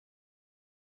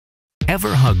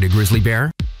Ever hugged a grizzly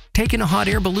bear? Taken a hot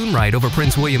air balloon ride over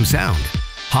Prince William Sound?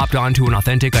 Hopped onto an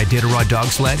authentic Iditarod dog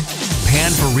sled?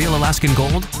 Panned for real Alaskan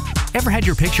gold? Ever had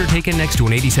your picture taken next to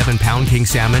an 87-pound king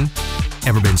salmon?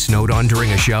 Ever been snowed on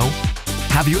during a show?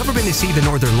 Have you ever been to see the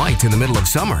northern lights in the middle of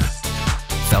summer?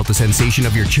 Felt the sensation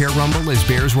of your chair rumble as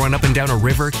bears run up and down a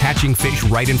river catching fish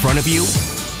right in front of you?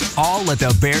 All at the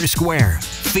BearSquare.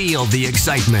 Feel the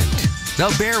excitement.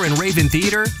 The Bear and Raven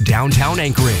Theater, downtown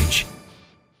Anchorage.